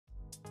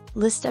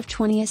List of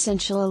 20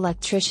 essential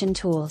electrician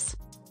tools.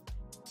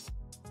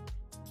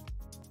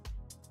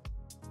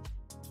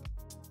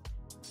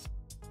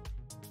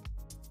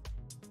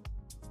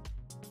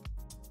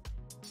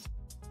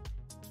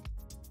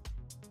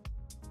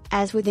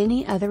 As with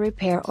any other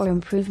repair or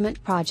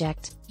improvement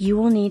project, you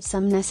will need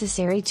some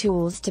necessary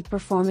tools to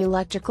perform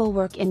electrical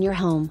work in your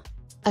home.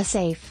 A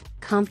safe,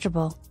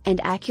 comfortable, and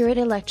accurate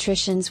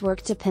electrician's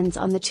work depends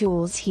on the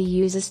tools he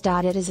uses.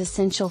 It is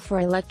essential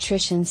for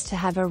electricians to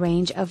have a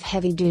range of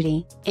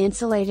heavy-duty,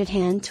 insulated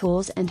hand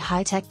tools and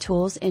high-tech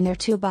tools in their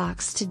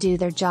toolbox to do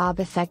their job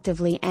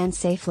effectively and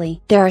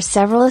safely. There are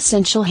several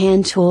essential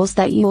hand tools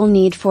that you will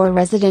need for a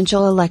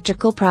residential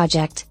electrical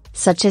project,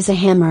 such as a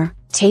hammer,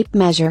 tape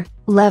measure,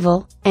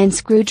 level, and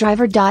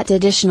screwdriver.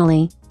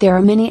 Additionally, there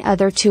are many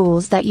other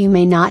tools that you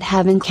may not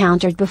have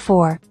encountered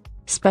before.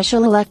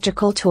 Special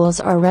electrical tools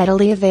are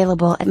readily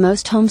available at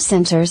most home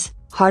centers,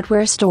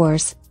 hardware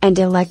stores, and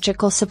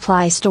electrical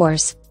supply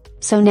stores.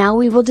 So now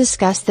we will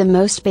discuss the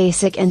most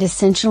basic and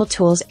essential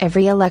tools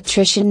every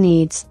electrician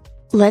needs.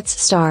 Let's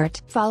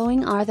start.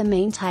 Following are the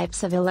main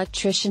types of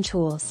electrician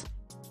tools.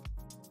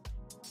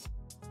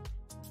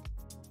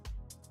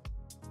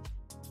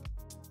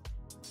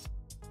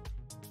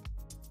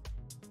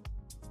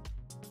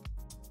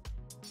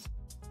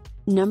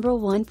 Number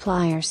 1.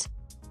 Pliers.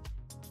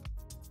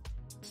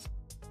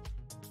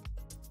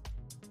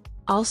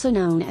 Also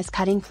known as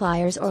cutting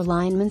pliers or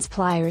lineman's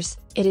pliers,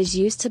 it is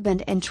used to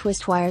bend and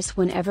twist wires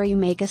whenever you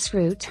make a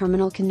screw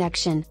terminal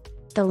connection.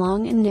 The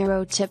long and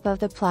narrow tip of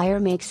the plier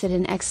makes it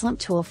an excellent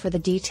tool for the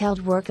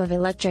detailed work of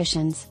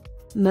electricians.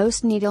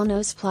 Most needle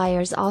nose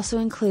pliers also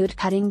include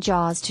cutting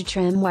jaws to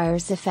trim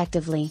wires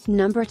effectively.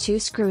 Number 2.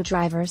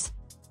 Screwdrivers.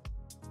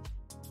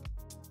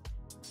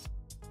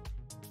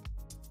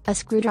 A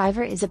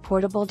screwdriver is a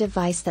portable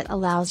device that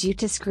allows you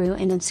to screw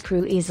and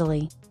unscrew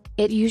easily.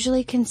 It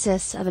usually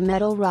consists of a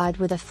metal rod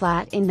with a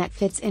flat end that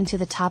fits into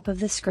the top of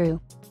the screw.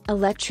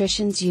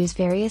 Electricians use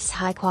various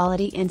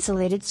high-quality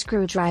insulated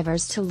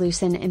screwdrivers to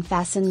loosen and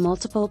fasten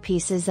multiple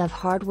pieces of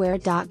hardware.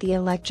 The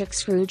electric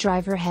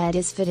screwdriver head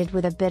is fitted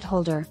with a bit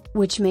holder,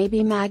 which may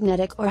be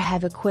magnetic or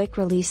have a quick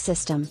release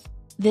system.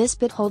 This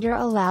bit holder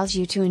allows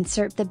you to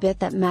insert the bit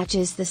that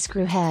matches the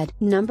screw head.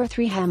 Number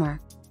 3. Hammer.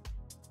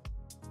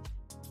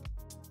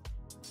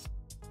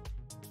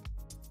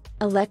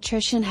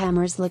 Electrician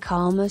hammers look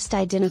almost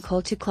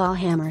identical to claw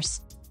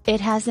hammers.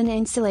 It has an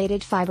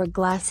insulated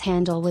fiberglass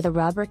handle with a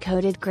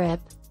rubber-coated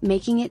grip,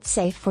 making it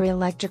safe for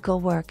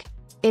electrical work.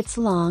 Its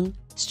long,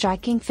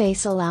 striking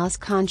face allows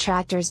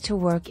contractors to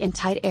work in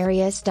tight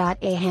areas.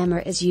 A hammer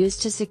is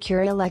used to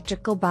secure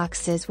electrical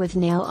boxes with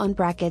nail-on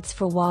brackets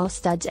for wall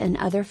studs and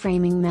other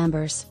framing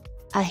members.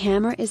 A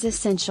hammer is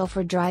essential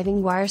for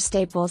driving wire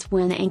staples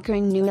when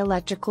anchoring new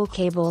electrical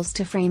cables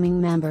to framing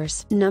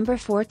members. Number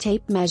 4.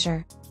 Tape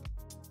measure.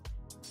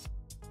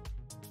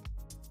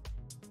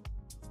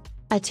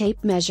 A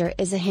tape measure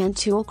is a hand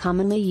tool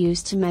commonly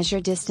used to measure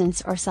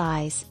distance or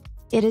size.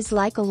 It is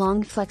like a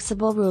long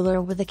flexible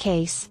ruler with a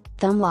case,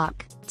 thumb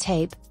lock,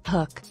 tape,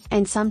 hook,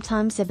 and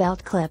sometimes a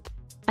belt clip.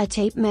 A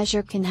tape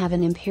measure can have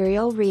an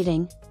imperial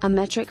reading, a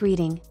metric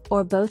reading,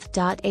 or both.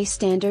 A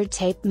standard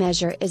tape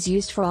measure is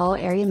used for all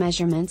area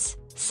measurements,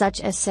 such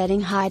as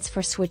setting heights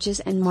for switches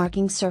and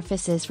marking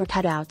surfaces for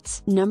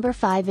cutouts. Number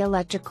 5.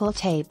 Electrical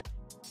tape.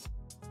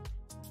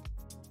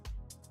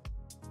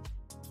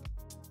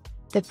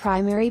 The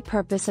primary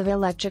purpose of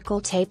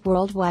electrical tape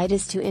worldwide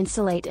is to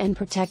insulate and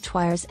protect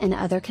wires and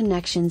other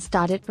connections.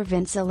 It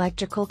prevents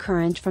electrical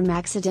current from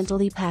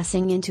accidentally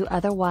passing into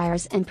other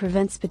wires and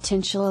prevents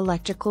potential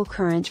electrical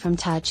current from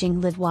touching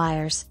live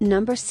wires.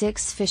 Number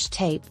 6. Fish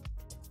tape.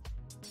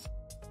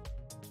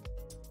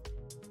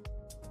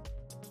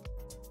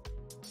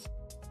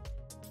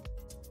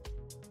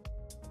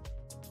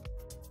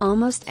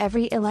 Almost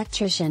every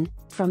electrician,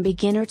 from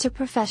beginner to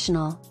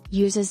professional,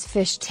 uses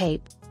fish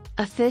tape.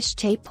 A fish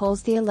tape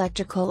pulls the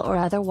electrical or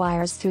other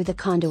wires through the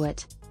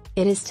conduit.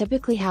 It is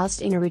typically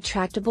housed in a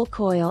retractable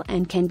coil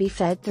and can be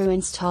fed through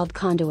installed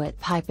conduit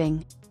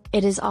piping.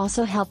 It is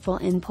also helpful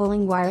in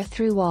pulling wire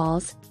through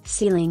walls,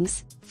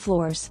 ceilings,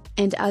 floors,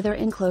 and other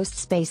enclosed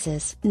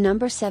spaces.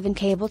 Number 7.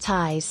 Cable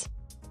ties.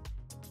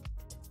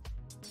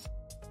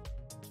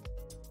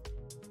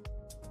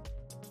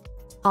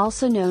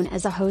 Also known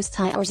as a hose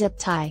tie or zip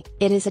tie,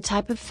 it is a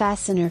type of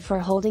fastener for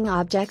holding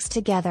objects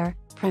together,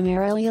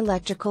 primarily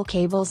electrical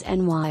cables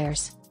and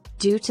wires.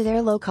 Due to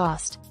their low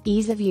cost,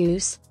 ease of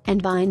use,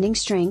 and binding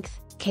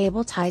strength,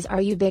 cable ties are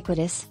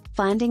ubiquitous,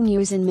 finding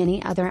use in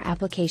many other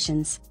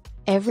applications.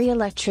 Every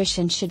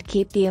electrician should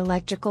keep the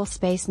electrical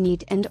space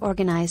neat and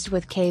organized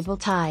with cable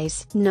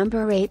ties.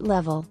 Number 8.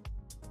 Level.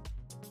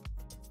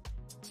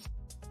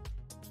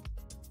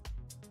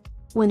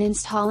 When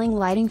installing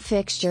lighting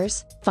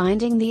fixtures,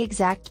 finding the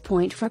exact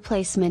point for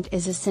placement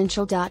is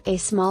essential. A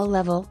small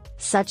level,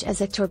 such as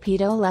a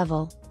torpedo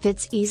level,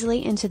 fits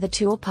easily into the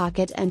tool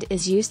pocket and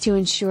is used to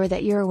ensure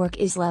that your work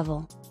is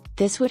level.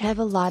 This would have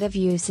a lot of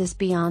uses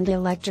beyond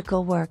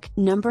electrical work.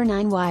 Number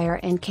 9. Wire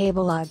and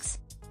cable lugs.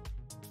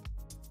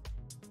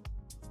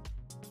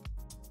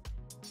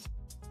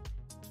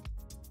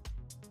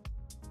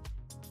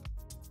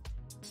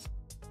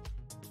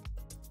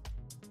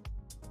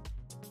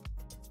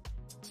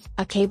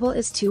 A cable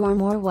is two or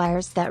more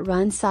wires that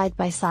run side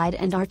by side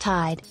and are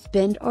tied,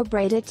 bent or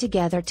braided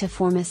together to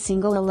form a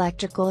single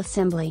electrical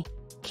assembly.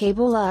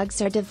 Cable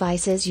lugs are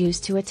devices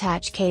used to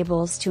attach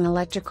cables to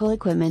electrical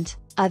equipment,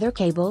 other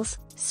cables,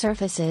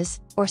 surfaces,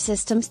 or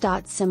systems.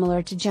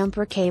 Similar to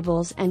jumper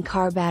cables and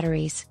car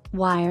batteries,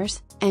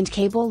 wires, and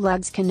cable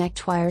lugs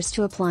connect wires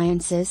to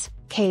appliances,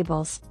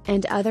 cables,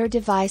 and other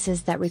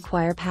devices that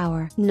require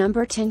power.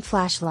 Number 10.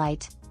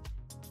 Flashlight.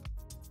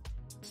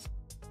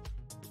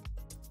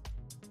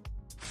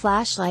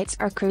 Flashlights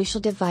are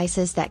crucial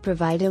devices that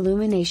provide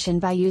illumination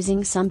by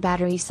using some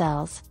battery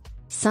cells.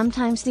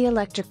 Sometimes the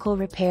electrical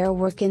repair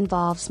work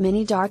involves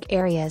many dark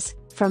areas,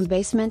 from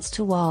basements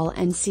to wall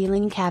and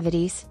ceiling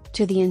cavities,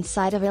 to the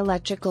inside of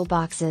electrical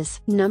boxes.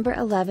 Number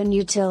 11.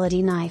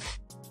 Utility knife.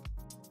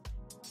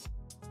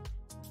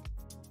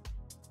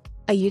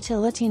 A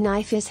utility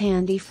knife is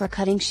handy for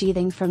cutting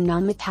sheathing from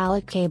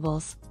non-metallic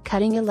cables,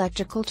 cutting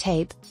electrical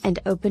tape, and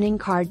opening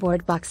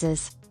cardboard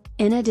boxes.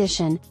 In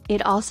addition,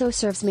 it also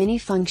serves many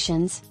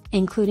functions,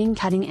 including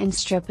cutting and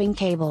stripping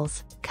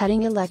cables,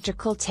 cutting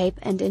electrical tape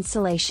and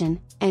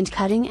insulation, and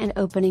cutting and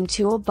opening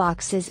tool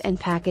boxes and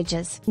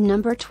packages.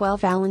 Number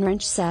 12. Allen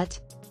wrench set.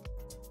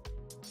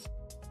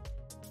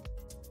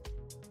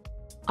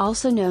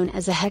 Also known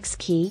as a hex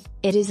key,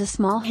 it is a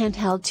small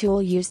handheld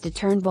tool used to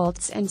turn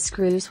bolts and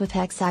screws with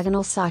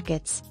hexagonal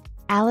sockets.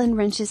 Allen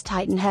wrenches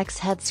tighten hex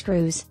head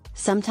screws,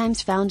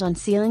 sometimes found on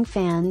ceiling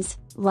fans,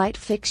 light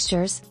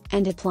fixtures,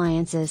 and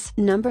appliances.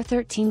 Number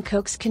 13.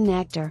 Coax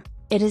connector.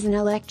 It is an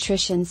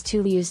electrician's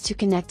tool used to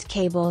connect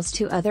cables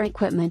to other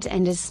equipment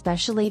and is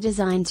specially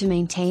designed to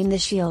maintain the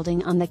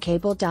shielding on the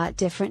cable.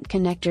 Different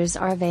connectors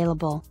are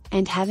available,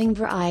 and having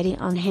variety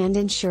on hand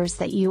ensures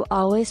that you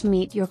always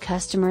meet your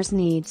customers'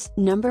 needs.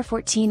 Number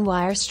 14.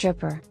 Wire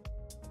stripper.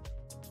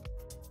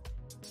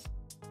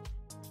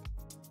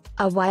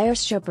 A wire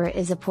stripper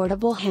is a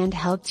portable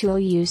handheld tool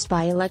used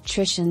by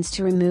electricians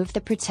to remove the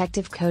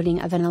protective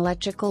coating of an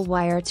electrical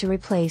wire to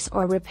replace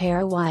or repair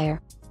a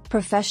wire.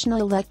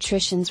 Professional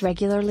electricians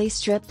regularly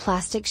strip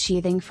plastic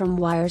sheathing from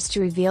wires to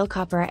reveal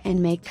copper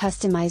and make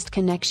customized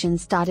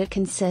connections. It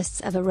consists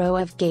of a row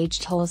of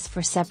gauged holes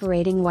for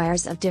separating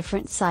wires of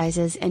different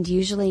sizes and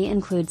usually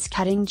includes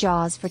cutting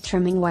jaws for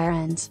trimming wire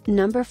ends.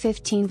 Number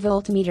 15.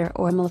 Voltmeter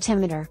or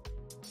multimeter.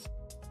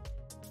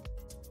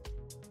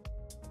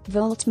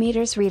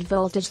 Voltmeters read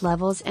voltage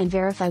levels and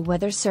verify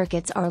whether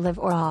circuits are live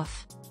or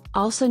off.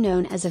 Also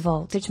known as a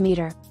voltage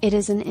meter, it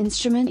is an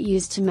instrument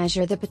used to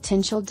measure the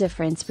potential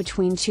difference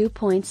between 2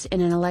 points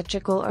in an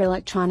electrical or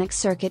electronic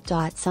circuit.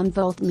 Some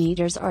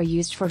voltmeters are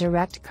used for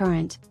direct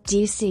current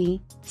 (DC)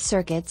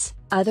 circuits,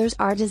 others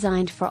are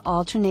designed for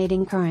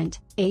alternating current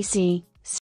 (AC)